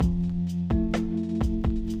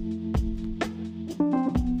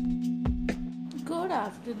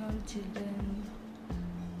afternoon, children.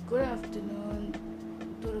 Good afternoon,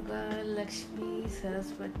 Durga, Lakshmi,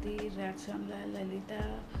 Saraswati, Rakshamla, Lalita,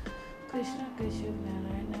 Krishna, Keshav,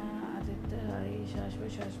 Narayana, Aditya, Hari,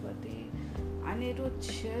 Shashwati, Anirudh,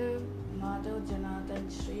 Shiv, Madhav, Janardhan,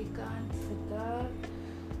 Shrikant, Siddharth,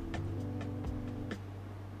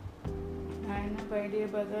 Narayana, my dear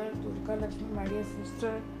brother, Durga, Lakshmi, my dear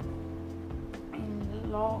sister, in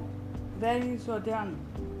law, very Swadhyam.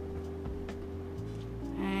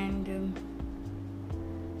 And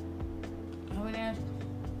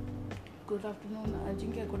good afternoon,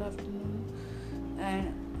 Ajinkya, good afternoon,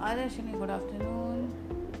 and Arashini, good afternoon.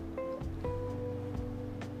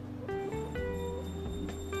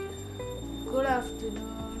 Good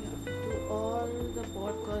afternoon to all the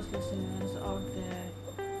podcast listeners out there.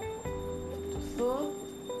 So,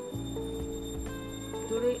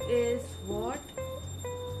 today is what?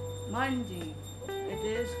 Monday. It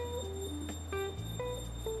is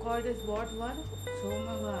called as what one?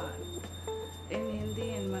 Somavar in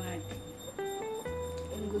Hindi and Marathi.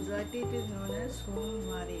 In Gujarati it is known as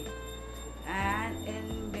Somvari, and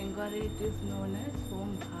in Bengali it is known as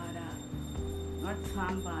Sombhara, not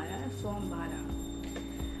Sambara, Sombhara.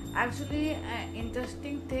 Actually, an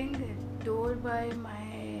interesting thing told by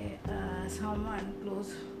my someone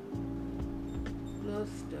closest,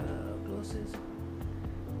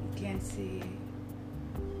 you can say,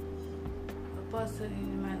 person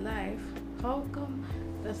in my life. How come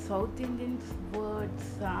the South Indians word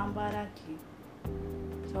Sambara ki?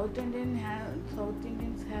 South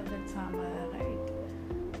Indians have that Sambara, right?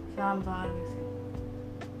 Sambar, we say.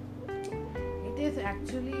 It is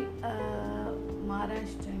actually a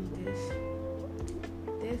Maharashtrian dish.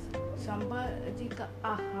 It is Sambarji ka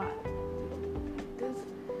ahar. It is,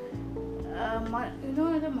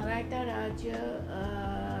 the Maratha Rajya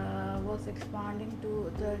was expanding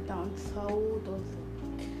to the down south also.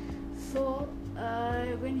 So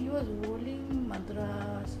when he was ruling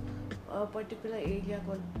Madras, a particular area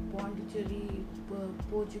called Pondicherry,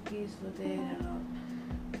 Portuguese were there and all.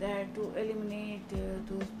 There to eliminate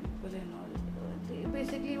those people and all. They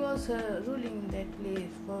basically was ruling that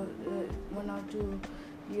place for 1 or 2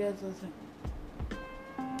 years or so.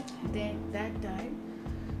 Then that time,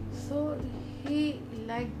 so he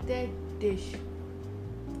liked that dish.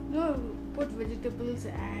 Put vegetables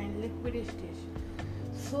and liquidish dish.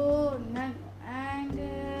 So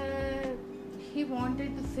he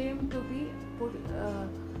wanted the same to be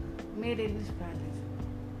made in his palace.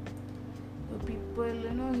 So people,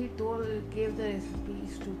 he gave the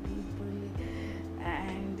recipes to people,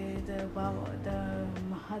 and the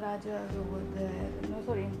Maharaja over there.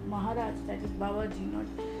 Maharaj, that is Babaji, not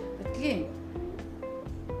the king.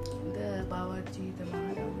 The Babaji, the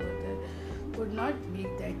Maharaj over there, could not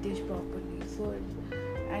make that dish properly. So,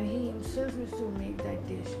 and he himself used to make that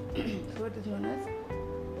dish. So it is known as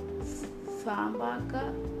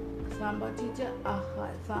Sambaji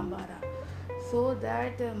ahar, Sambara. So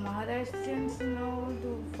that Maharashtrians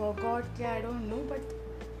forgot, I don't know, but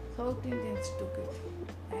South Indians took it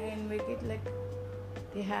and make it like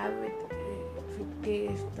they have it, if you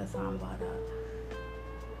taste the Sambara.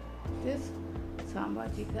 This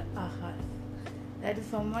Sambaji ka ahar. That is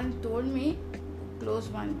someone told me, close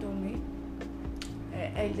one told me,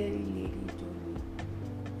 elderly lady told me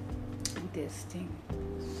this thing.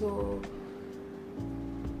 So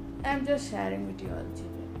I'm just sharing with you all,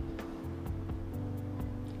 children.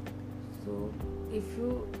 So if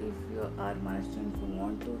you are Maharashtrian who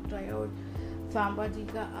want to try out Sambaji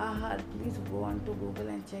ka ahar, please go on to Google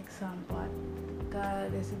and check Sambar ka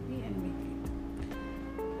recipe and make it.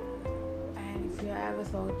 And if you have a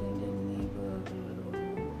South Indian neighbor, you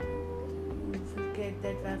will get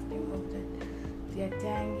that wafting of that their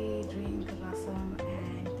tangy drink rasam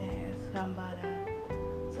and sambar,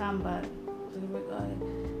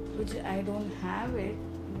 which I don't have it.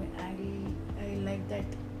 I like that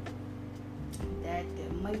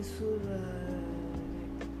Mysore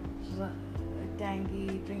tangy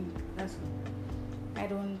drink rasam. I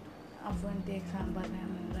don't often take sambar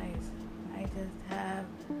and rice. I just have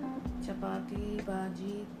chapati,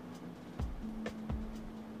 bhaji,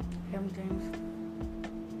 sometimes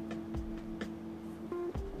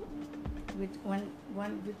with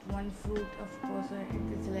one fruit. Of course,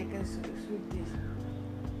 it is like a sweet dish.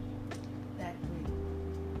 That way,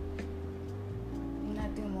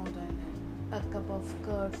 nothing more than that. A cup of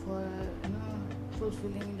curd for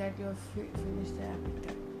fulfilling that you have finished the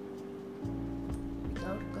appetite.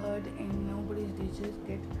 Without curd, and nobody's dishes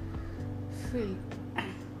get filled,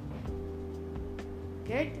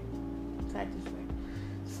 get satisfied.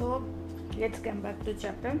 So let's come back to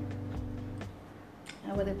chapter,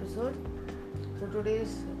 our episode. So today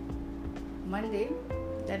is Monday,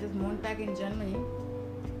 that is Montag in Germany.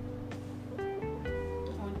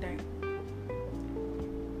 Montag.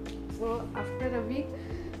 So after a week,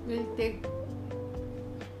 we'll take.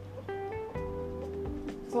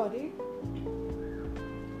 Sorry.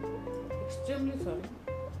 Extremely sorry.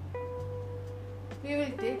 We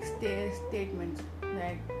will take statements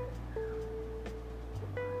like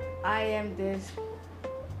I am this,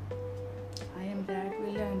 I am that.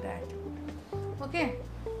 We learn that. Okay.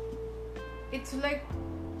 It's like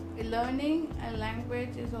learning a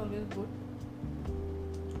language is always good.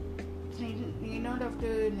 You don't have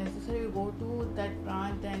to necessarily go to that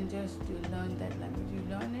branch and just learn that language. You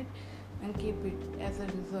learn it and keep it as a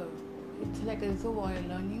reserve. It's like a reservoir.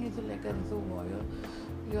 Learning is like a reservoir.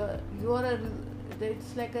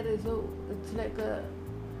 It's like a reserve. It's like a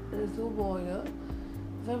reservoir.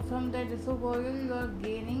 From that reservoir, you are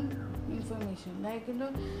gaining information. Like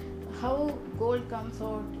how gold comes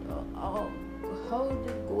out. How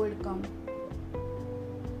did gold come?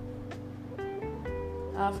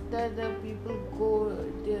 After the people go,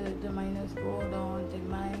 the miners go down, they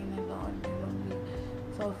mine a lot.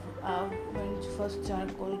 When first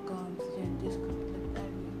charcoal comes, then this comes like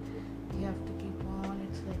that. You have to keep on.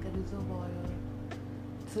 It's like a reservoir.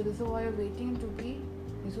 It's a reservoir waiting to be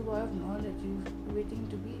reservoir of knowledge, waiting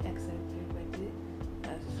to be accepted by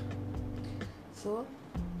us. So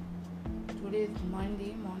today is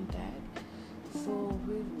Monday, Montag. So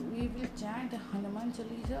we will chant Hanuman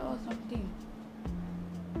Chalisa or something.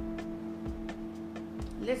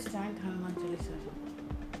 Let's chant Hanuman Chalisa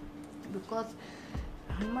because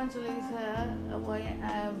Hanuman Chalisa,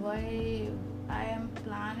 why I am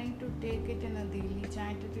planning to take it in a daily,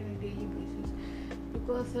 chant it in a daily basis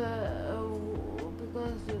because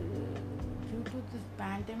due to this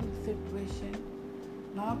pandemic situation,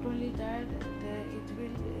 not only that, it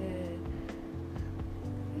will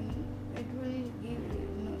give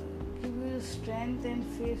you strength and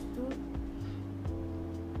faith to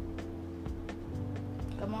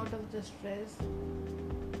come out of the stress.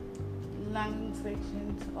 Lung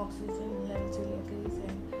infections, oxygen levels will increase,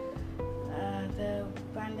 and the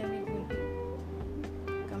pandemic will be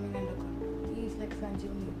coming under control. He is like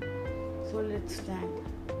Sanjeevani. So let's stand.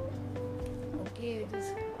 Okay, this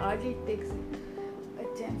hardly takes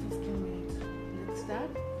 10-15 minutes. Let's start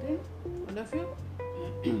then, all of you.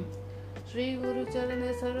 Shri Guru Charan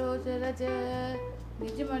Saroj Raj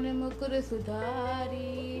Nij Man Mukur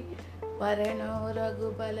Sudhari Parano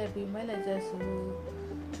Raghupal Bimal Jasu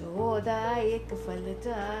Choda Ek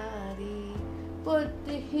Falchari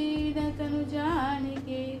Buddhihina Tanu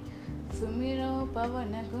Janike Sumiro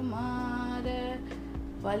Pavana Kumar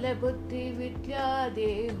Vala Buddhi Vidya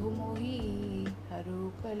Dehu Mohi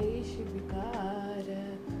Haru Kalesh Vikar.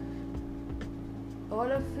 All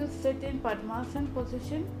of you sit in Padmasana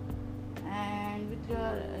position and with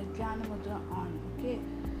your Jnana Mudra on. Okay.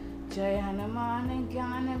 Jai Hanuman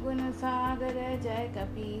Jnana Guna Sagar Jai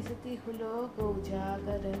Kapishati Huloko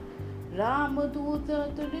Ujagar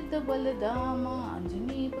Ramaduta Tulita Baladama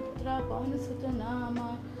Anjani Putra Pavan Sutanama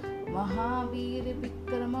Mahavir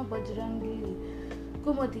Vikrama Bajrangi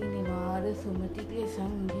Kumati Nivar Sumati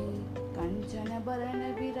Sangi Kanchana Barana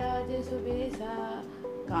Viraja Subesa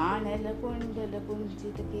Kanala Kundala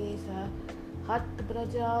Kunchit Kesa Hat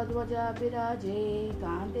Praja Dvaja Viraje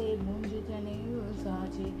Kante Munjitane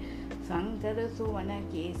Saje Sankara Suvana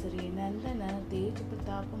Kesari Nandana Tej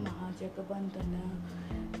Pratap Mahajagabandana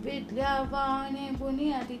Vidyavane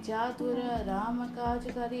Punyati Chatura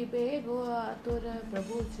Ramakaj Kari Bego Atura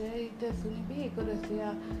Prabhu Chaita Sunibe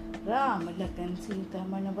Kurasya Ram Lakan Sita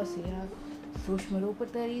Manavasya Sushma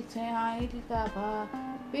Rupatari Sayai Kava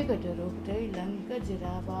Vigat Rupatari Lanka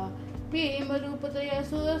Jirava Prema Rupataya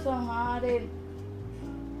Sura Samhare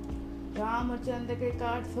Ramachandra के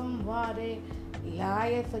काट संवारे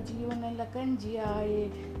लाए सजीवन लखन जियाए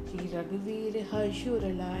श्री रघुवीर हर्षुर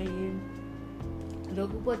लाए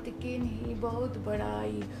रघुपति की नहीं बहुत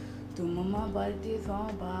बड़ाई तुम मम बलते सौ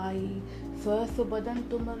भाई स्वस्थ बदन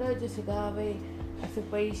तुम रज सिगावे अस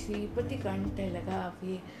पै श्रीपति कंठ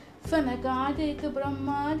लगावे सनकादिक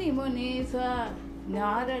ब्रह्मादि मुनीसा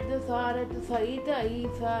नारद सारद सहित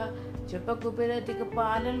ऐसा जपक बिरतिक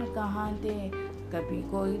पालन कहाँ ते कभी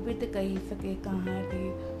कोई बित कही सके कहाँ थे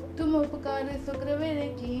तुम उपकार सुग्रीव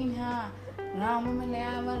कीन्हा राम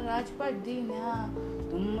मिलावर राजपट दीन्हा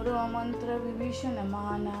तुमरो मंत्र विभीषण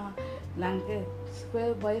माना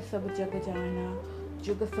लंकेश्वर भय सब जग जाना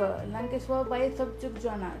लंकेश्वर भय सब जग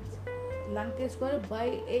जाना लंकेश्वर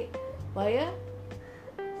भय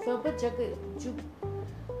सब जग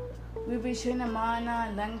विभीषण माना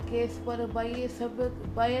लंकेश्वर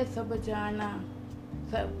भय सब जाना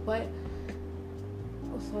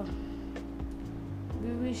so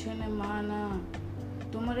विभीषण माना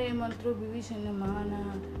तुमरे मंत्रो विभीषण माना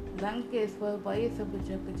लंकेश्वर भय सब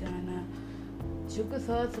जग जाना जुग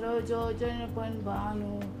सहस्र जो जन पन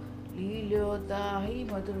भानु लील्यो ताहि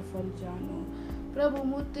मधुर फल जानो प्रभु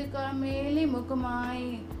मुत्तिका मेली मुख माई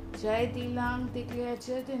जय तिलांग तिकले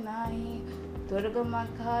चत नाही दुर्गम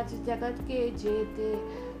खाज जगत के जेते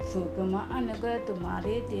सुगम अनुग्रह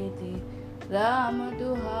तुम्हारे देते राम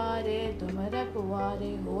दुहारे तुम रखवारे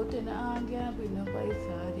होत न आज्ञा बिनु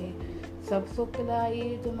पैसारे सब सुख लाई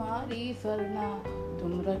तुम्हारी सरना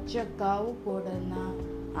तुम रक्षक काऊ को डरना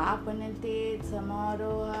आपने तेज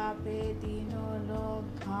समारो आपे तीनों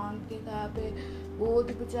लोग धाम के कापे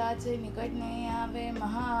बोध पिचाचे निकट नहीं आवे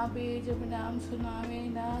महाबीर जब नाम सुनावे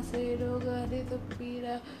ना से रोग हरे सब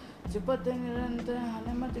पीरा जपत निरंतर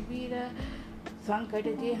हनुमत बीरा संकट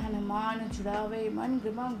के हनुमान छुड़ावे मन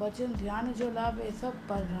ग्रमं बचन ध्यान जो लावे सब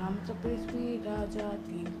पर राम तपस्वी राजा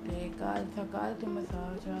तीन काल सकाल तुम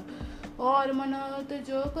साजा और मनोरथ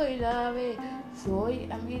जो कोई लावे सोई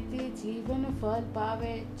अमित जीवन फल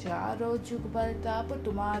पावे चारों जुग प्रताप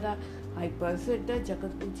तुम्हारा हाय प्रसिद्ध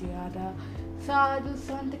जगत उजियारा साधु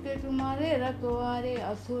संत के तुम्हारे रखवारे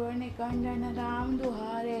असुर ने कंजन राम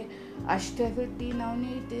दुहारे अष्ट सिद्धि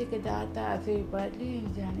नवनीत के दाता से बदली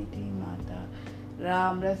जानकी माता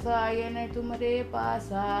राम रसायन तुमरे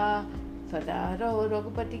पासा सदा रहो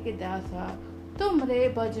रघुपति के दासा तुमरे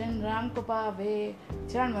भजन राम को पावे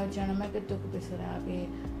जन्म जन्म के दुख बिसरावे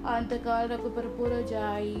अंत काल रघुबर पुर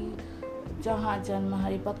जाई जहाँ जन्म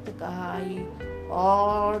हरि भक्त कहाई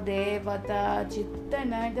और देवता चित्त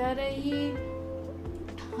न डरही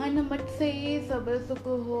हनुमत से सब सुख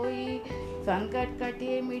होई संकट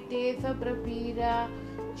कटे मिटे सब पीरा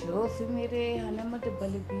जो सिमरे हनुमत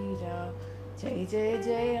बलबीरा जय जय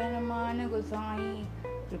जय हनुमान गोसाई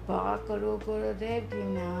कृपा करो गुरुदेव की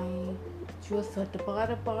नाई जो सत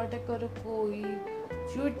बार पाठ कर कोई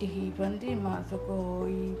झूठ ही बंदी मास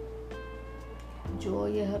कोई जो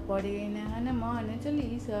यह पढ़े न हनुमान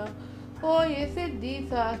चालीसा हो ये सिद्धि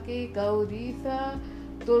सा के गौरी सा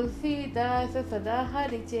तुलसीदास सदा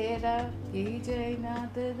हरि चेरा की जय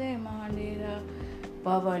नाथ दे मांडेरा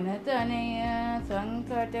पवन तनय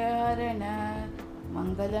संकट हरण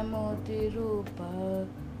मंगल मूर्ति रूप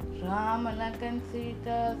राम लखन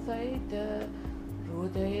सीता सहित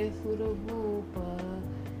हृदय सुरभूप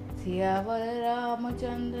सियावर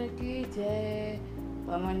रामचंद्र की जय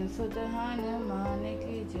पवन सुत हनुमान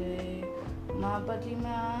की जय माँ पति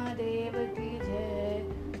महादेव की जय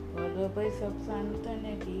बोलो भाई सब संतन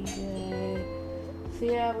की जय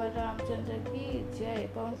सियावर रामचंद्र की जय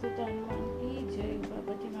पवन सुत हनुमान की जय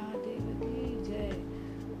पति महादेव की जय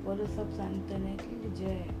बोलो सब संतन की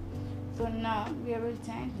जय. So now we will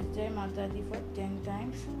chant Jai Mata Di for 10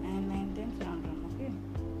 times and 9 times Ram Ram. Okay.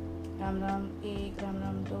 Ram Ram 1, Ram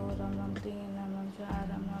Ram 2, Ram Ram 3, Ram Ram 4,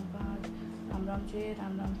 Ram Ram 5, Ram Ram 6,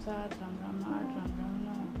 Ram Ram 7, Ram Ram 8, Ram Ram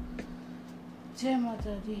 9. Jai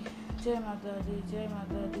Mata Di, Jai Mata Di, Jai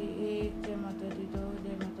Mata Di 1, Jai Mata Di 2,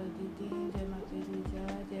 Jai Mata Di 3, Jai Mata Di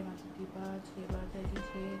 4, Jai Mata Di 5, Jai Mata Di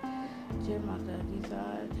 6, Jai Mata Di 7,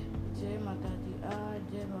 Jai Mata Di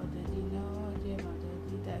 8, Jai Mata Di 9, Jai Mata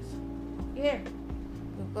Di 10. Okay,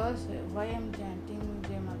 because why I am chanting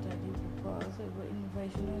Jai Mata Di, because in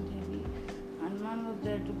Vaishnav Devi, Hanuman was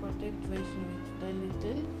there to protect Vaishnavi, the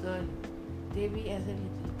little girl, Devi as a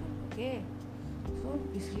little girl. Okay, so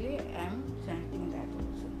इसलिए I am chanting that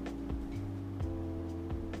also.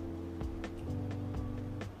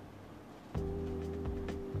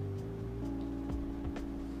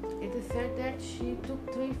 It is said that she took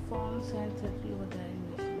 3 forms and settled over there in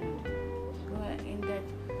Vaishnav. In that.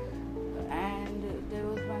 And there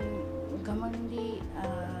was one Ghamandi,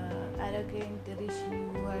 arrogant rishi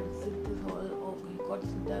who had siddhis all, he got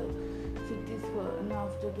siddhis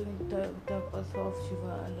after doing the tapas of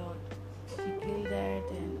Shiva a lot. He killed that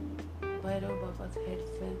and Bhairav Baba's head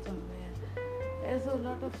fell somewhere. There's a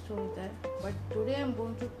lot of stories there. But today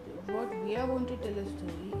what we are going to tell a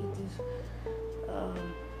story. It is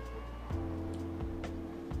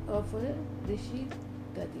of a Rishi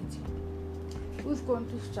Dadiji. Who's going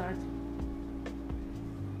to start?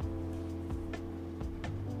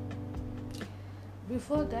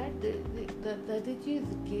 Before that, the Dadiji is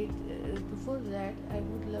gate. Before that, I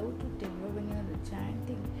would love to tell you when you are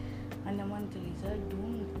chanting Hanuman Chalisa,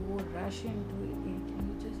 don't go rush into it.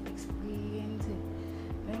 You just experience it.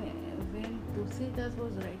 When Tulsidas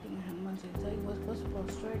was writing Hanuman Chalisa, he was first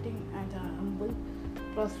prostrating and humble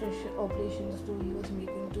prostration oblations to he was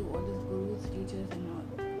making to all his gurus, teachers, and all.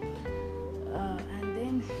 And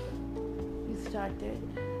then he started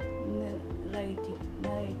narrating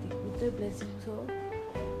with the blessings of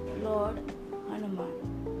Lord Hanuman.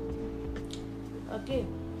 Okay,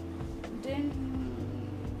 then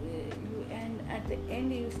and at the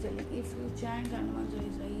end he is telling, if you chant Hanuman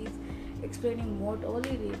Chalisa, he is explaining what all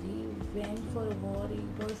he did. He went for a war, he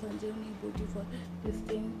brought Sanjeevani booty for this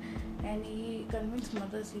thing, and he convinced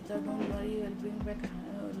Mother Sita, don't worry, he will bring back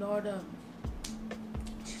Lord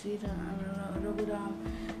Sri Raghuram,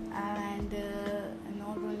 and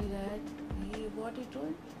not only that, what he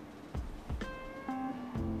told?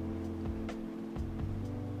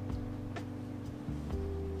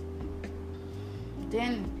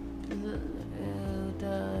 Then the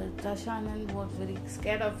Dashanand was very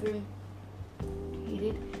scared of him. He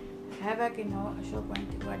did havoc in Ashok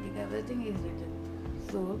Vatika, everything is written.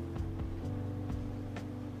 So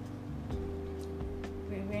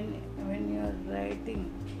when you are writing,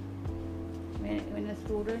 when a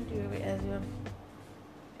student, as a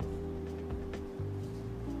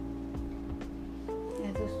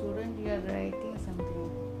student you are writing something.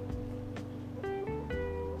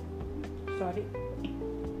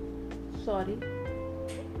 Sorry.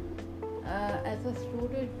 As a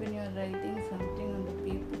student, when you are writing something on the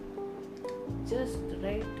paper, just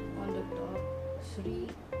write on the top Sri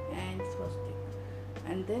and Swastik,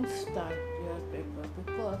 and then start your paper,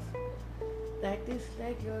 because that is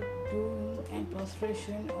like you are doing an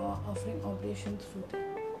prostration or offering oblations to them.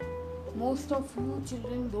 Most of you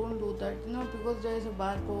children don't do that, because there is a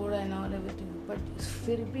barcode and all everything. But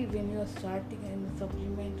still be, when you are starting in the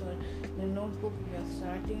supplement or the notebook, you are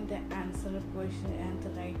starting the answer question and the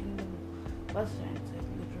writing the first answer.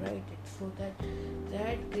 You write it so that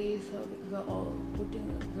place you are putting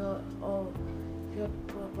you are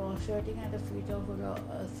prostrating at the feet of you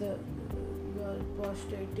are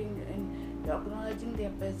prostrating and you are acknowledging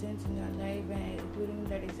their presence in your life and during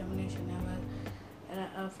that examination hour.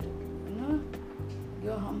 After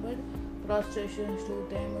your humble prostrations to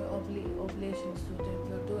them, oblations to them,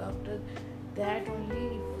 you do after that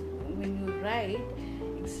only. When you write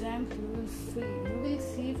exams, you will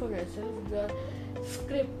see for yourself your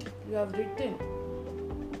script you have written.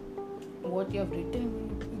 What you have written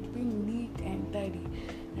will be neat and tidy,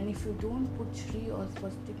 and if you don't put Shri or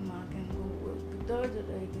Swastik mark and go without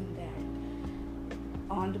writing that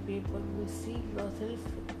on the paper, you will see yourself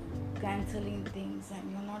cancelling things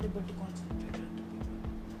and you're not able to concentrate on the paper.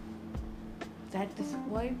 That is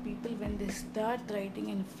why people, when they start writing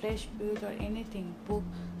in fresh page or anything book,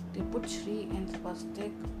 they put Shri and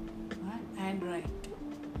Swastik and write.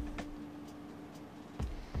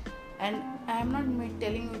 And I am not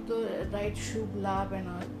telling you to write Shubh Labh and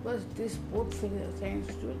all, because this both signs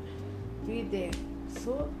should be there.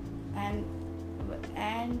 So and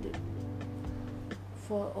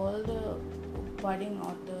for all the budding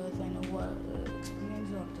authors and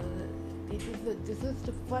experienced authors, this is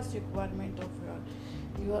the first requirement of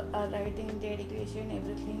you are writing dedication,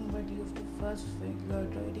 everything, but you have to first think you are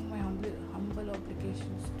writing my humble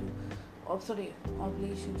obligations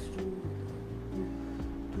oblations to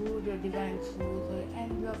the divine source, and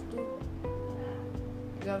you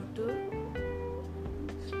have to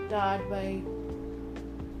start by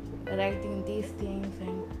writing these things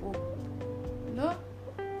and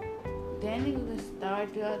then you will start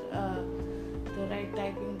your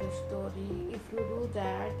typing the story. If you do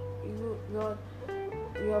that,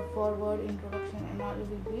 your forward introduction and all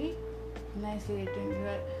will be nicely written.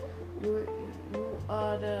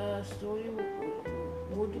 The story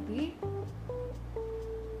would be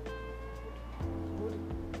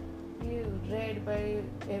read by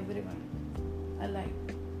everyone alike.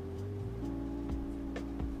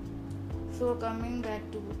 So coming back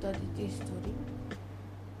to Aditi's story,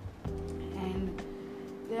 and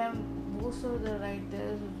most of the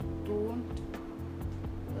writers don't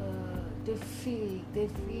they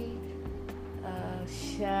feel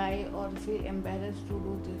shy or feel embarrassed to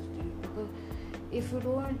do this thing, because if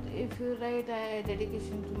you write a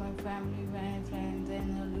dedication to my family, my friends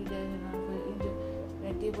and leaders and all in the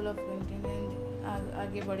table of content and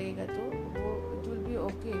आगे बढ़ेगा तो वो it will be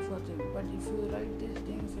okay for them. But if you write these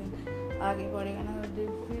things and आगे बढ़ेगा ना, they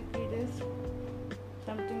feel it is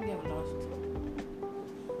something they have lost.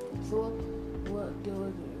 So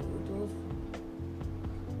those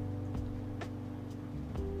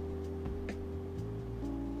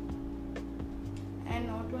and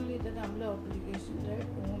not only that, humble obligation, write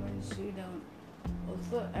home and stay down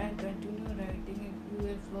also, and continue writing.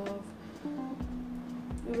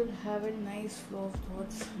 You will have a nice flow of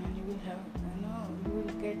thoughts, and you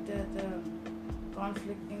will get the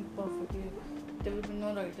conflicting perfectly. There will be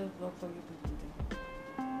no writer's block for you to do that.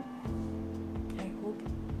 I hope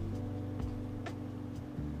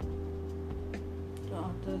the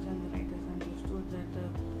authors and the writers understood that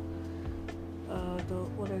the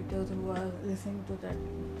orators who are listening to that,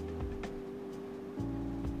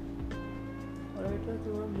 orators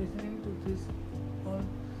who are listening to this whole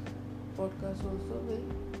podcast also will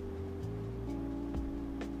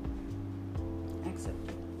accept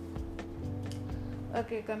it.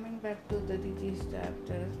 Okay, coming back to the Diti's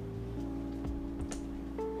chapter.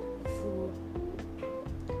 So,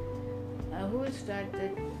 who will start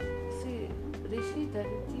that? See, Rishi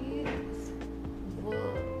Diti's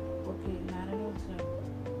work. Okay, Narayan will start.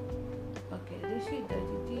 Okay, Rishi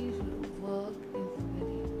Diti's work is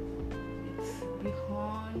very, it's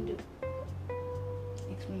beyond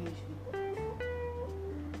explanation.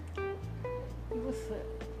 He was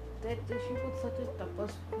that Rishi was such a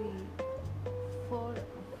tapasvi for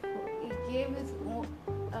he gave his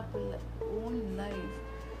own life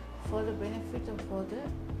for the benefit of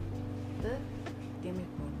the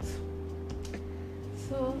demigods.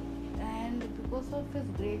 So, and because of his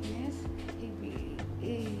greatness,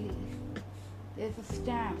 there's a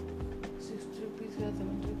stamp, 60 rupees or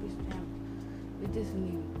 70 rupees stamp with his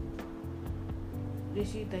name,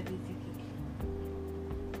 Rishi Diti.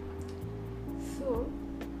 So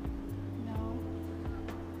now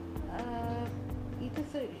it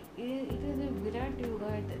is a Virat Yuga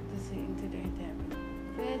that this incident happened,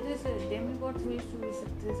 where this demigods wish to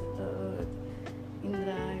visit this earth,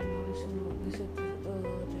 Indra, Vishnu visit this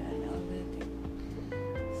earth and everything.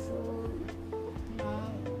 So now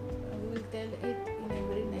we will tell it in a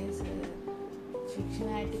very nice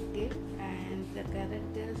fictionatic tale, and the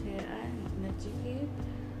characters here are Nachiket,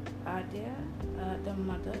 Adya, the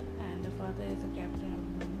mother, and the father is the captain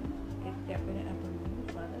Abhimanyu,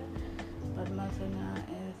 father. Padmasana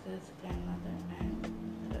is his grandmother, and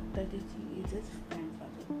Dadiji is his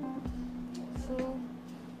grandfather. So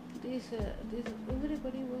this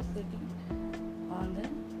everybody was sitting on the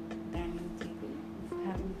dining table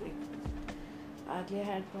having breakfast. Adya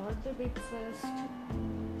had brought the breakfast,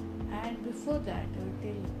 and before that, I will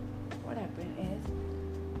tell you what happened is.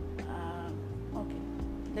 Okay,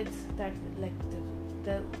 let's start like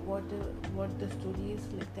what the story is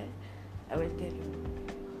like that. I will tell you.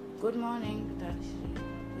 Good morning,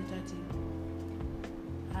 Vitaji.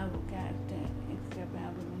 I will captain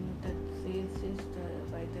Abhimanyu that says this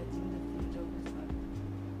by touching the feet of his father.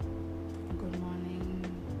 Good morning.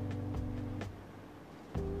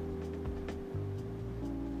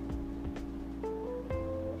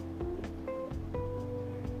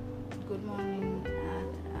 Good morning.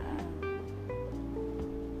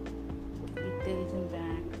 It tells him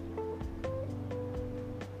back.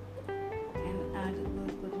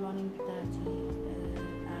 Good morning, Pitaji.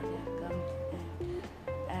 Arya comes,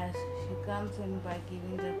 and as she comes in by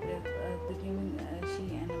giving she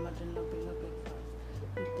and her mother-in-law bring a breakfast.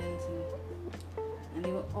 He tells him, and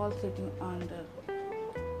they were all sitting on the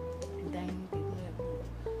dining table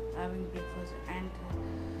having breakfast, and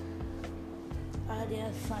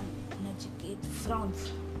Arya's son Nachiket frowns,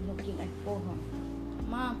 looking at Poha.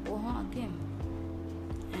 Ma, Poha again.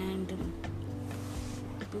 And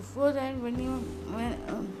before that, when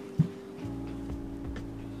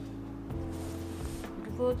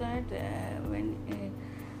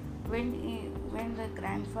the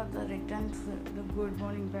grandfather returns the good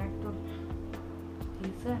morning back to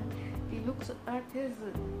his son, he looks at his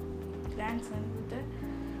grandson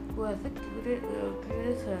who has a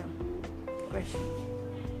curious question.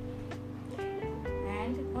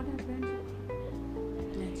 And what happens?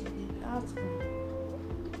 He asks him,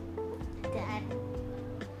 Dad,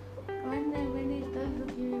 when he tells the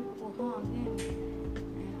kid Poha again,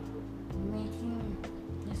 making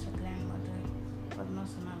his grandmother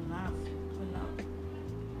Padmasana laugh aloud,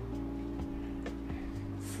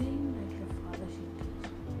 seeing like the father she does,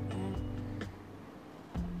 and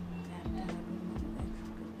Captain Abhimanyu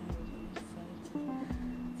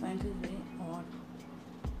finds it very odd.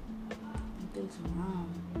 He tells Mom,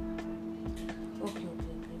 okay,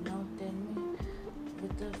 now tell me,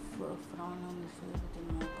 with a frown on his face, with a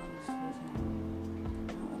knock on his face,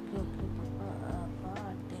 okay, Papa,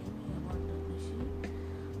 tell me about the Rishi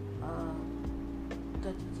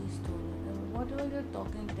Dadiji story. Whatever you're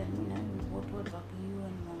talking, tell me now. What were talking, you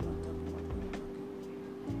and Mom were talking, what were you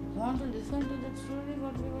talking? Want to listen to that story,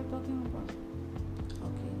 what we were talking about?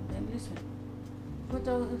 Okay, then listen. We're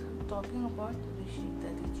talking about Rishi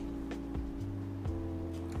Dadiji.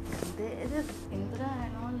 There is Indra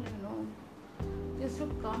and all, they used to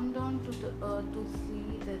come down to the earth to see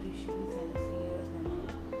the rishis and seers and all.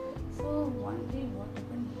 So one day what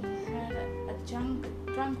happened, he had a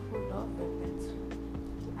trunk full of weapons,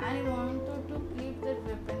 and he wanted to keep that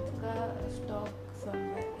weapons stock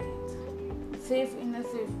somewhere else, safe in a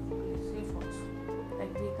safe place, safe house,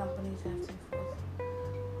 like the companies have safe house.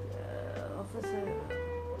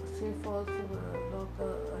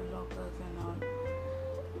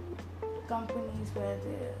 companies where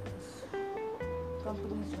there's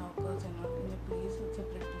companies lockers and not in a place, a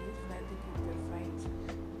separate place where they keep their files,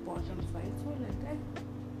 important files. So like that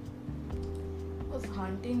was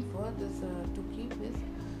hunting for this to keep his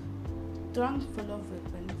trunk full of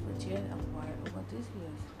weapons which he had acquired over these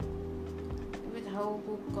years. With how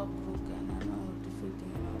Cockrook and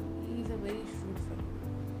defeating and all, he is a very shrewd fellow.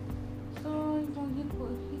 So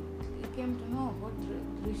he came to know about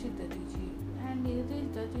Rishi Dadiji, and Rishi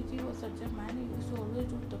Dadiji was such a man. He used to always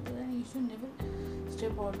do tapas and he used to never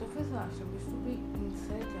step out of his ashram. He used to be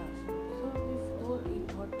inside the ashram. So he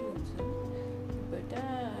thought to himself, बेटा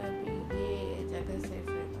अभी ये जगह safe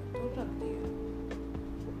रहेगा तो रख दिया.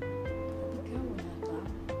 अभी क्या होना था?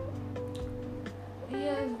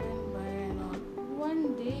 Years went by and all. One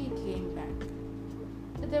day he came back.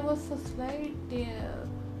 There was a slight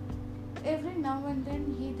every now and then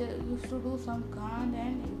he used to do some kand,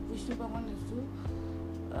 and Vishnu Bhagwan used to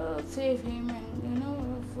save him, and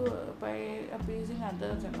by abusing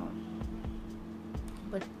others and all.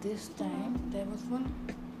 But this time there was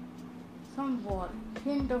some war,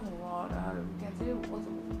 hint of war, or we can say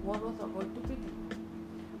war was about to begin.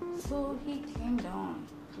 So he came down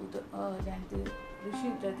to the earth and the Rishi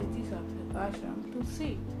Dadiji's ashram to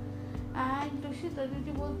see, and Rishi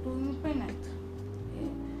Dadiji was doing penance.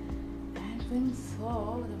 And when he saw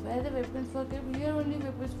where the weapons were kept, here only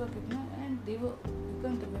weapons were kept, and the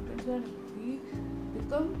weapons were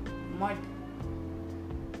become mud.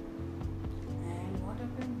 And what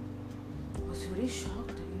happened? I was very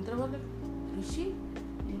shocked. Indra was like, ऋषि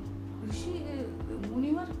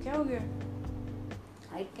मुनिवर क्या हो गया?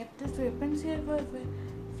 I kept this weapons here.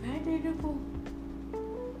 Where did you go?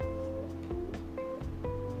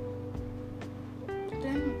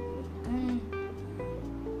 Then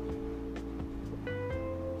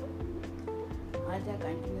Raja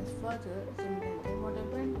continues further. Then what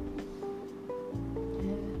happened?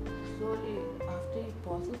 And slowly, after he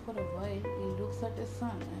pauses for a while, he looks at his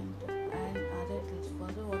son and Raja tells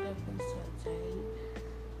further what happens to a child.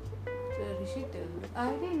 So Rishi tells, I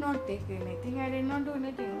did not take anything, I did not do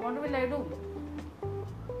anything. What will I do?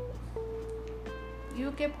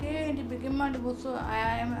 You kept here and you became mad, so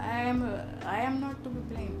I am not to be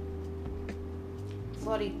blamed.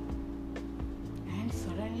 Sorry. And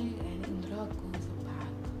suddenly Indra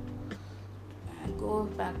goes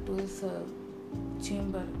back to his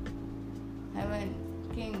chamber.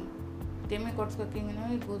 King, demigods ka king,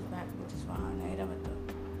 he goes back to Swan, Airavata.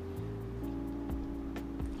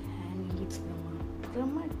 And he meets Brahma.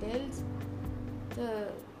 Brahma tells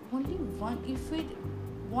only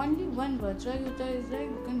one Vajrayuddha is like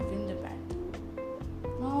you can win the battle.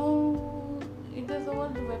 Now it is all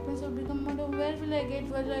the weapons have become murder. Where will I get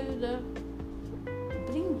Vajrayuddha?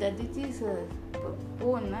 Bring Dadiji's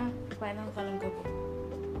bone, spinal column ka bone.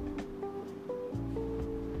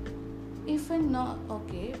 If a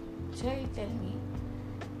child, tell me,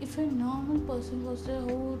 if a normal person was there, how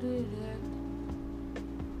would you react?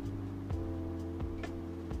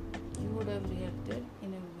 You would have reacted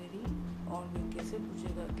in a very odd way. कैसे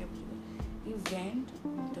पूछेगा क्या पूछेगा? He went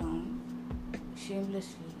down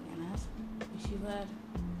shamelessly and asked, Shivar,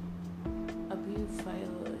 अभी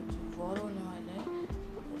war होने वाला है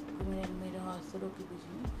मेरे असुरों के बीच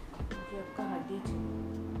में, मुझे आपका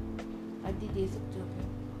हड्डी दे सकते हो क्या?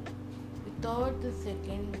 Without the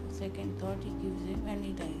second thought he gives him and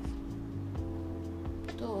he dies.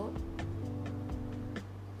 तो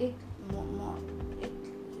एक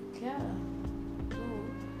क्या तो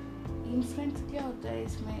इन्फ्रेंस क्या होता है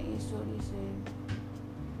इसमें इस स्टोरी से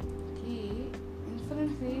कि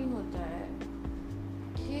इन्फ्रेंस यही होता है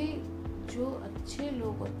कि जो अच्छे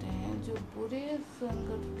लोग होते हैं, जो बुरे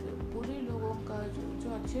लोगों का जो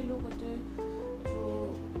अच्छे लोग होते हैं, जो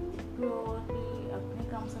प्योरली अपने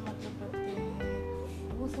काम से मतलब रखते हैं,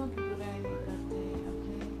 दूसरों की बुराई नहीं करते,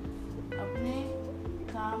 अपने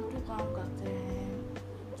काम टू काम करते हैं,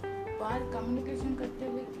 बाहर कम्युनिकेशन करते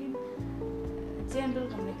हैं लेकिन जनरल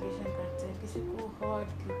कम्युनिकेशन करते हैं, किसी को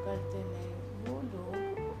हर्ट करते नहीं, वो लोग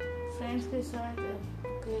फ्रेंड्स के साथ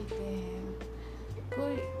खेलते हैं,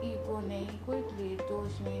 कोई ईगो नहीं, कोई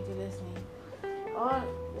दोष नहीं, जेलस नहीं. और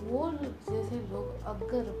वो जैसे लोग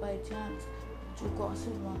अगर बाई चांस जो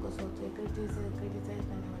गॉसिप मॉकर्स होते हैं, क्रिटिसाइज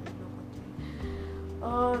करने वाले लोग होते हैं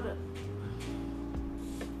और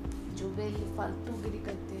जो बेली फालतूगिरी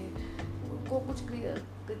करते हैं, उनको कुछ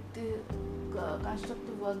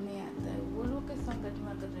कंस्ट्रक्टिव वर्क नहीं आता है, वो लोग के संगत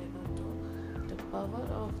में अगर रहेगा तो the power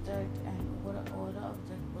of that and aura of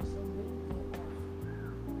that person will go off.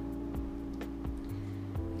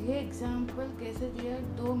 ये एग्जाम्पल कैसे दिया?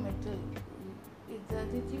 2 metal,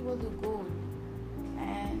 Dadiji was a gold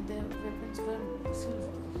and the weapons were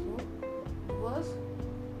silver. So was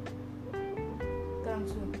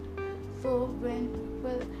consumed. So when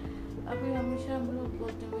people अभी हमेशा हम लोग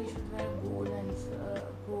बोलते हैं we should wear gold and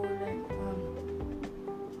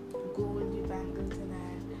gold bangles in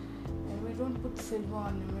hand, and we don't put silver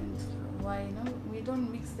ornaments. Why? We don't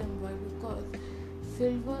mix them. Why? Because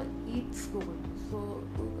silver eats gold, so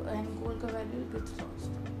and gold का value gets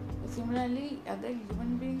lost. Similarly, अगर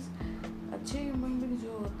human beings अच्छे human being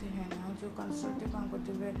जो होते हैं ना, जो constructive काम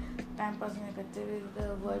करते हुए, टाइम पास नहीं करते हुए,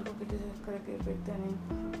 वर्ल्ड को क्रिटिसाइज करके बैठते नहीं,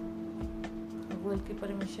 वर्ल्ड की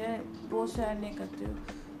परमिशन वो शेयर नहीं करते,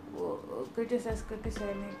 वो क्रिटिसाइज करके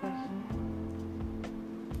शेयर नहीं करते,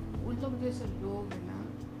 उन लोग जैसे लोग हैं ना,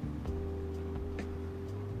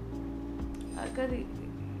 अगर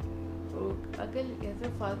ऐसे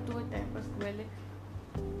फालतू टाइम पास पहले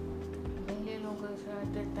लोगों के साथ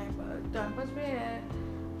टाइम पास पे है,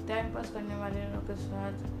 टाइम पास करने वाले लोगों के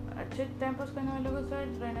साथ, अच्छे टाइम पास करने वाले लोगों के साथ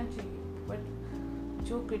रहना चाहिए, बट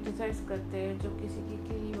जो क्रिटिसाइज करते हैं, जो किसी की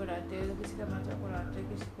खिल्ली बढ़ाते हैं, जो किसी का मजाक उड़ाते हैं,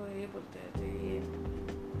 किसी को ये बोलते हैं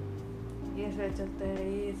ये सही चलता है,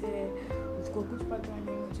 ये से उसको कुछ पता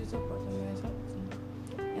नहीं, मुझे सब पता नहीं,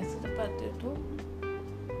 ऐसे तो पाते तो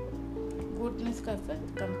गुडनेस का इफेक्ट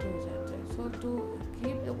कम हो जाता है. So to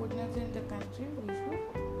keep the goodness in the country we should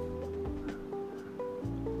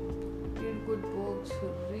read good books,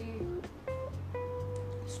 read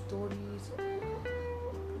stories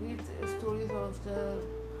of the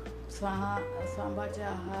Samba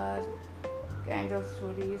Jahar kind of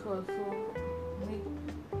stories, also make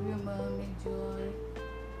humor, make joy.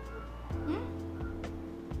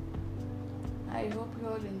 I hope you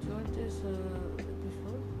all enjoyed this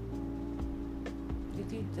episode,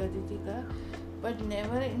 Ditika, but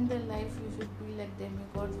never in the life you should be like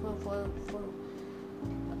demigods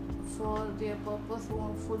for their purpose, for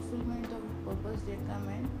fulfillment of purpose, they come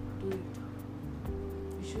and do it.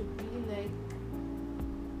 You should be like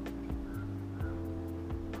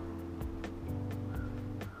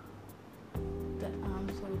the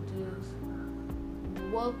armed soldiers,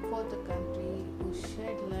 work for the country, who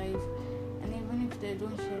shed life, and even if they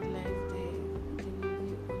don't shed life, they will be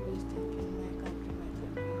always thinking, my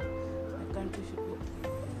country should be clean.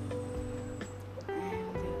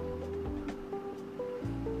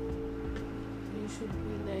 Should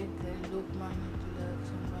be like Lokmanya Tilak,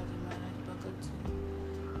 Sambhaji Maharaj, Bhagat Singh.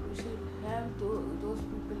 You should have those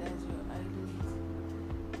people as your idols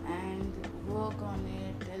and work on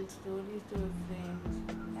it, tell stories to your friends,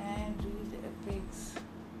 and read epics,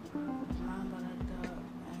 Mahabharata.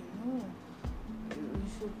 I know you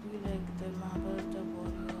should be like the Mahabharata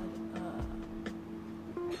warrior,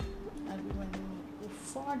 Abhimanyu, who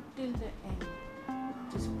fought till the end,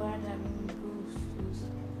 despite having bruises.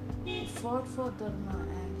 He fought for Dharma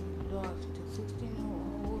and he lost.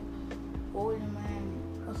 16-year-old old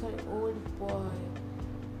boy,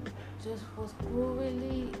 just was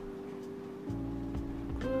cruelly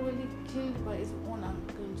killed by his own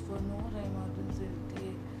uncles for no rhyme or reason.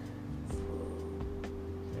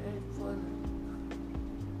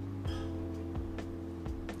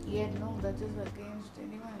 He had no grudges against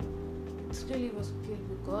anyone. Still, he was killed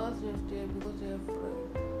because they are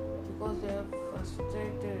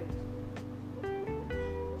frustrated.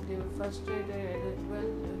 They were frustrated at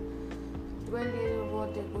 12 years old.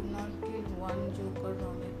 They could not kill one joker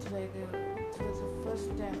on it. It was the first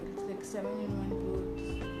time. It's like 7 in 1 blow.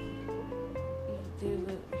 He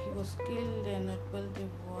was killed and at 12 they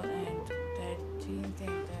war, and that changed the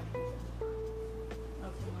entire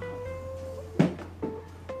of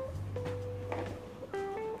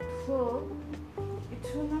So it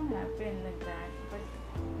should not happen like that. But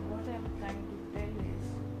what I'm trying to tell is,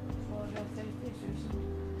 for the selfish reason,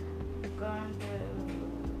 you can't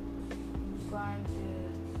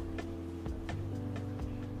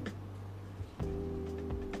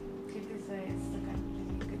criticize the country,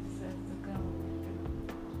 criticize the government,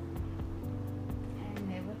 and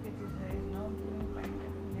never criticize,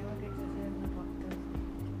 never criticize the doctors.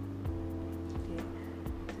 Okay.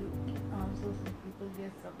 Also, some people, they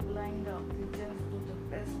are supplying the oxygen to the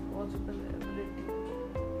best possible ability.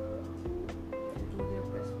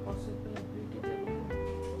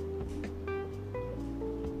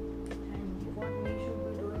 And what we should be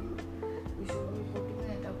doing, we should be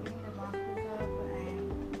putting the masks up, and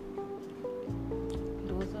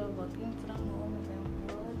those are working from home,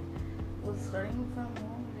 who are studying from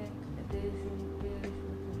home, they should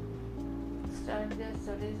start their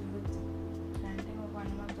studies with chanting of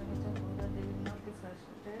Hanuman Chalisa, so that they will not be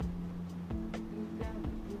frustrated.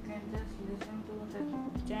 You can just listen to the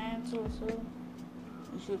chants also.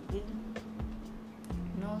 You should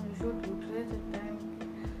utilize the time,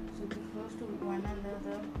 should be close to one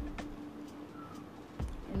another,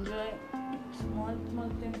 Enjoy small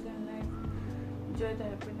things in life. Enjoy the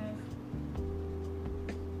happiness.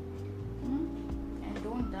 And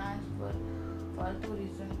don't dance for फालतू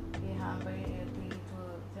reason कि हाँ भाई अभी तो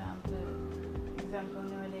exam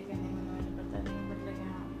होने वाले क्या नहीं होने वाले पता नहीं, मतलब कि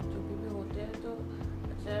हाँ जो भी होते हैं तो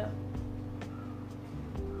अच्छा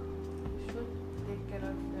should take care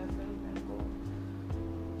of yourself and go.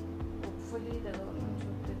 Hopefully the government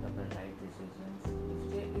should take up the right decisions.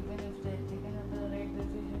 Even if they're taking up the right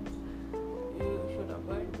decisions, you should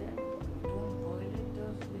avoid them. Don't violate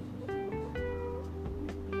those decisions.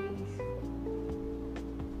 Please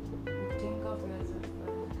think of yourself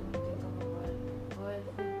first. Don't think of the world. World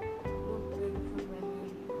will look beautiful when you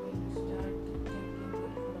start thinking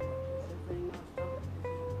beautiful about yourself and not stop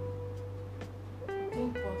decisions.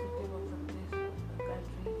 Think positive of this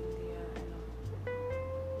country, India, and all.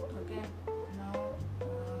 Okay. Now,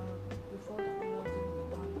 before the closing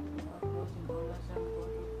honors, I'm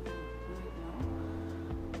going to do it now.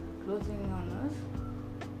 Closing honors,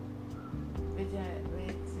 which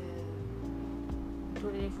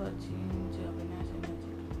today for change, Avinash and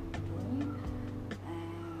Ajit doing,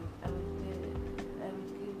 and I will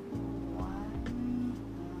give you one.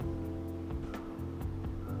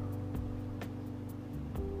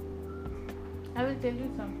 I will tell you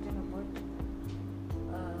something about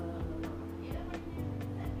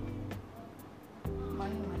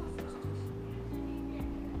money manifestation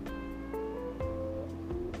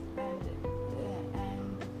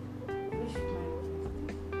and wish manifestation.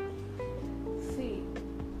 See,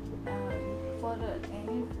 for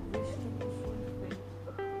any wish to be fulfilled,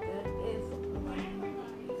 there is one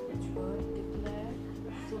which word declare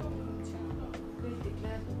supreme chant. Please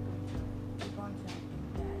declare supreme chant. Keep on chanting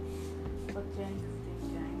that for 10-15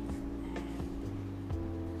 times, and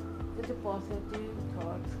with the positive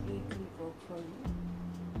thoughts, it will work for you.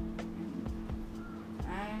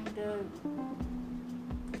 And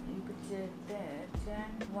you could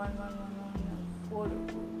chant 1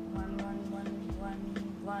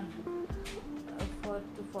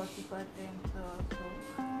 to 45 times or so.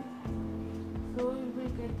 So you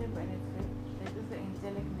will get the benefit. That is the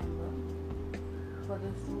angelic number for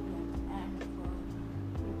the students and for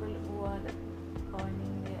people who are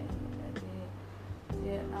earning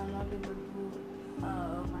they are not able to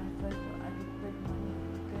manifest adequate money.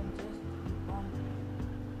 You can just keep on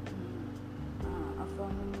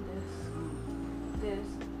affirming this.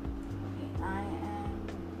 I am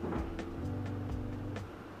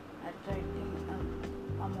attracting an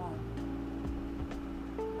amount,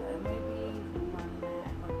 maybe 1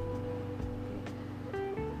 lakh or 2 lakh.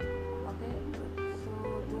 Okay. So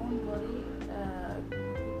don't worry.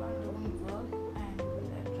 Keep on doing work and you will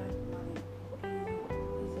attract money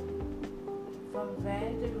easily. From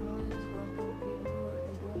where the universe is going to give you,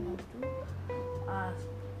 you don't have to ask.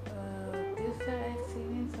 This I have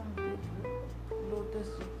seen in some video, Lotus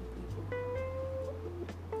people.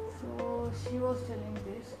 So she was telling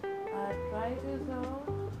this. Try this out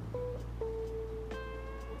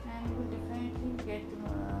and you will definitely get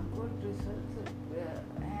good results.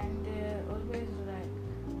 And always like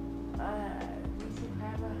we should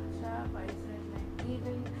have a sharp eyesight like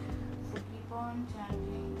eagle. So keep on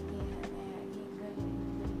chanting eagle.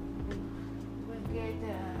 You will get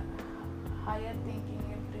higher thinking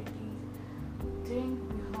abilities. Think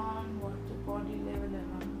beyond what the body level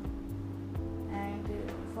alone. And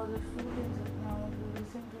for the students now, to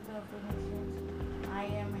listen to the affirmations. I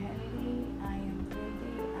am healthy, I am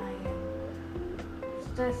wealthy, I am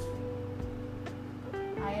stress free.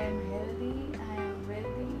 I am healthy, I am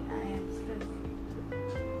wealthy, I am stress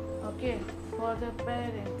free. Okay, for the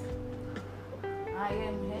parents, I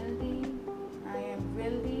am healthy, I am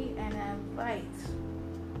wealthy, and I am wise.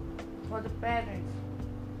 For the parents.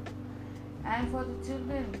 And for the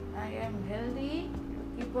children, I am healthy.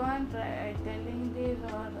 Keep on telling this,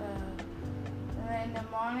 or in the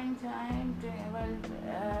morning time, while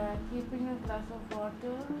keeping a glass of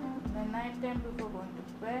water. In the night time before going to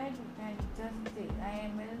bed, you can just say, I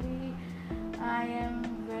am healthy, I am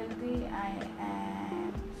wealthy, I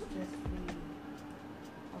am stress free.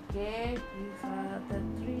 Okay, these are the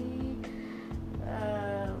three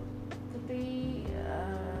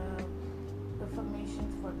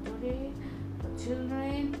affirmations for today, for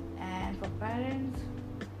children and for parents.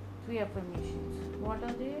 3 affirmations. What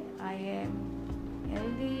are they? I am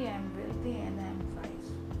healthy, I am wealthy, and I am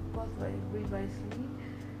wise. Of course, very wisely.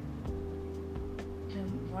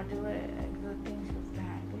 Whatever the things you have to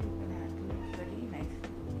handle, you can handle it very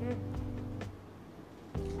nicely. Okay?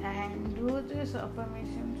 And do this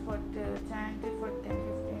affirmations for chant it for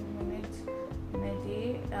 10-15 minutes in a day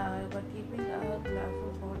by keeping a glass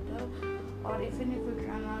of water or even if you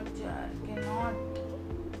cannot chant,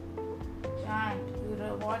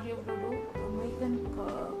 what you have to do, make a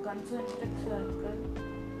concentric circle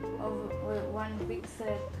of one big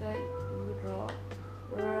circle you draw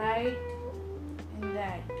right in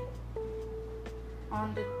that.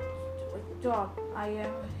 On the top I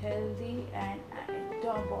am healthy, and at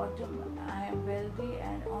the bottom I am wealthy,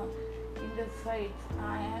 and on in the sides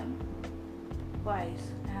I am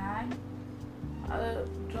wise. And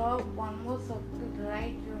draw one more circle,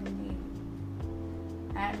 write your name,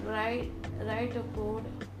 and write a code,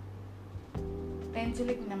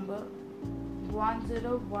 angelic number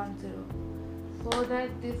 1010, so that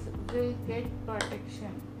this will get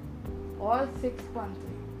protection. All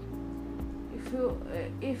 613.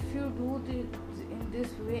 If you do this in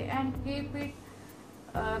this way and keep it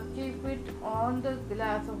on the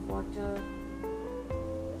glass of water,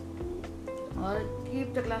 or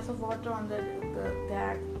keep the glass of water on that,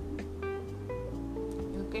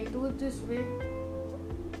 you can do it this way.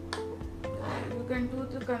 You can do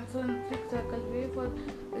the concentric circle way for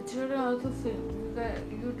the children also same.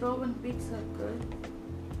 You draw one big circle,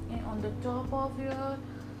 and on the top of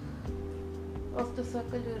the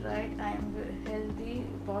circle you write I am healthy.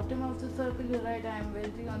 Bottom of the circle you write I am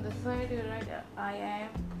wealthy. On the side you write I am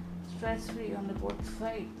stress free on the both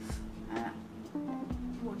sides.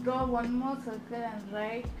 Draw one more circle and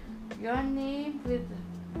write your name with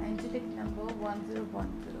angelic number 1010.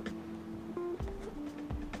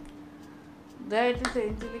 That is the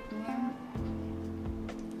angelic name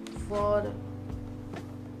for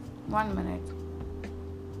 1 minute.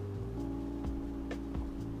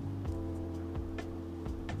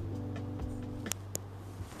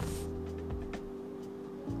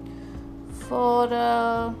 For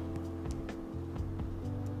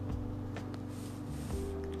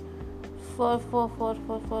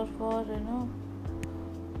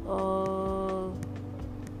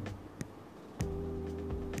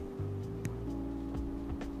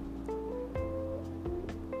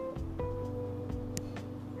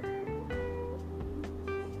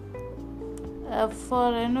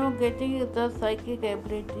getting the psychic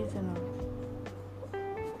abilities and all.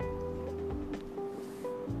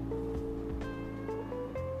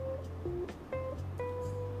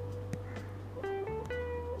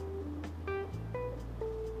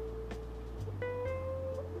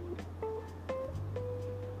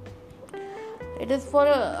 It is for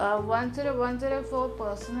 1010 for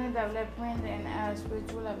personal development and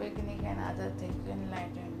spiritual awakening and other things,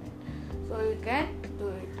 enlightenment. So you can do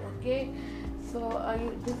it, okay? So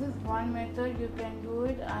this is one method. You can do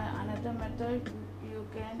it. Another method, you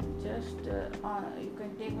can just you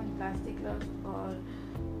can take one plastic glass or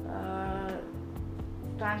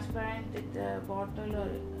transparent bottle or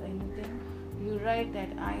anything. You write that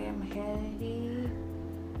I am healthy,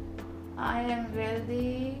 I am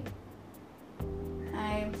wealthy,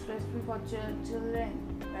 I am stress-free for children.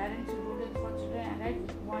 Parents should do this for children, and write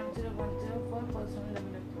 1010 for personal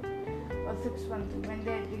development, or 613. When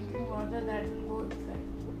they are drinking water, that will go inside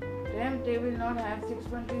them. They will not have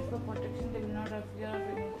 613 for protection. They will not have fear of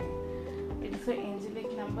anything. It is an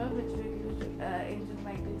angelic number which we use, Angel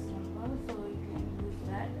Michael's number. So you can use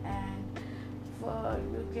that, and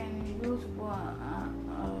you can use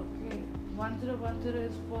 1010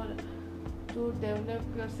 is for to develop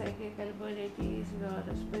your psychic abilities, your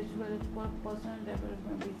spiritual, personal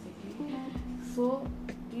development basically. So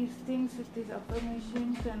these things with these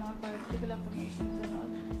affirmations and all, practical affirmations and all,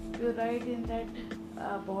 you write in that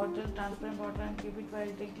bottle, transparent bottle, and keep it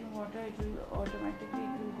while drinking water. It will automatically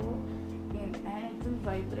go in, and it will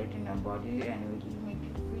vibrate in your body, and it will make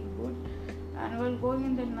you feel good. And while going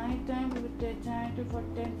in the night time, with the chant for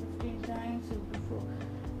 10-15 times before,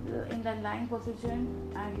 in the lying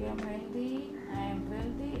position, I am healthy, I am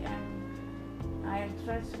wealthy, and I am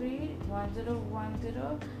stress-free.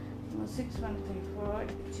 1010, 613 for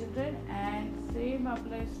children, and same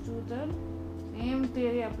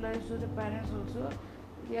theory applies to the parents also.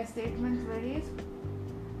 Their statement varies.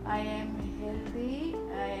 I am healthy,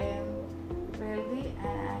 I am wealthy,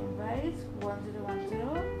 and I am wise.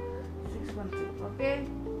 1010, 613. Okay,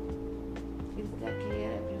 is that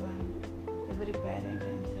clear, everyone? Every parent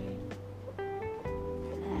inside.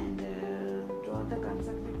 And draw the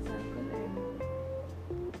concentric circle and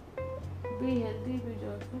be healthy, be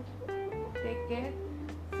joyful. Take care.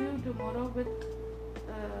 See you tomorrow with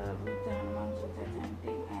the Hanuman Sutra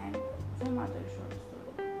chanting and some other short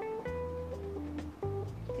story.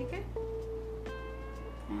 Okay?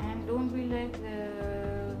 And don't be like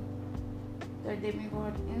the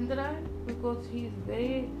demigod Indra, because he is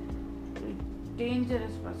very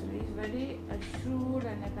dangerous person. He is very shrewd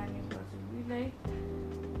and a cunning person. Be like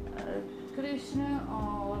Krishna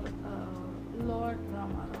or Lord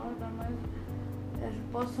Rama. Lord Rama is a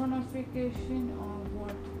personification of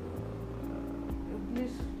what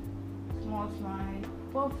bliss, small smile,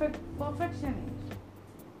 perfection is.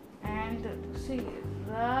 And see,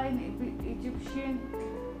 Ra in Egyptian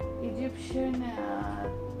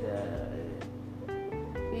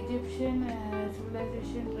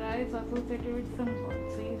civilization, Ra is associated with some god.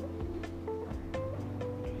 See,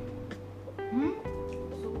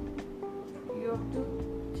 so you have to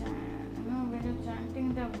chant. When you're chanting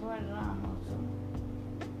the word Ram also,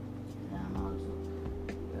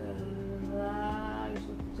 Ra you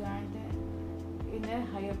should chant in a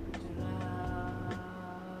higher pitch. Ra,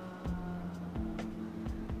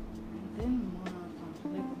 and then Mona comes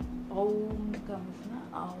like Om comes na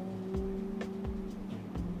Om.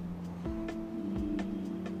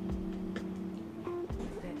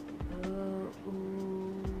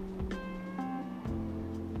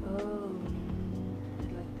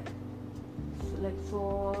 Like so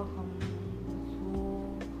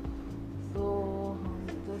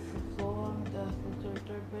this is so the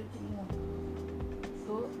associated with moon.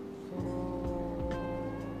 So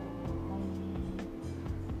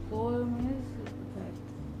means that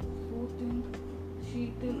soothing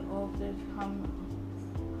sheetal of that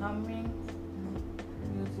humming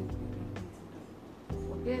music.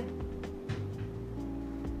 Okay.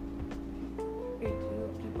 If you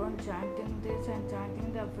keep on chanting this and chanting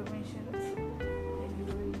the affirmations, then you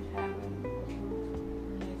will have a good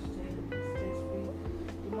lifestyle, stress free.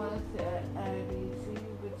 Tomorrow I will see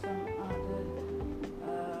you with some other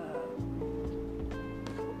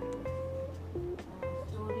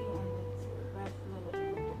story and its bachelor.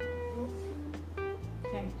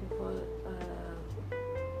 Thank you for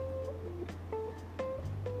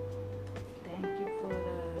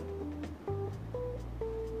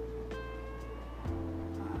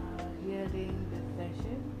hearing this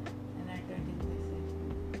session and attending this session.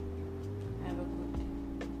 Have a good day.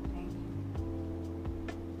 Thank you.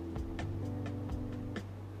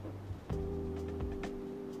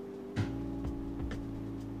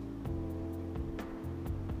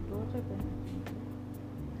 What happened?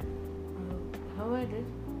 How I did?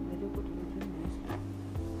 Very good. Nice.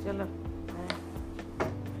 Chala.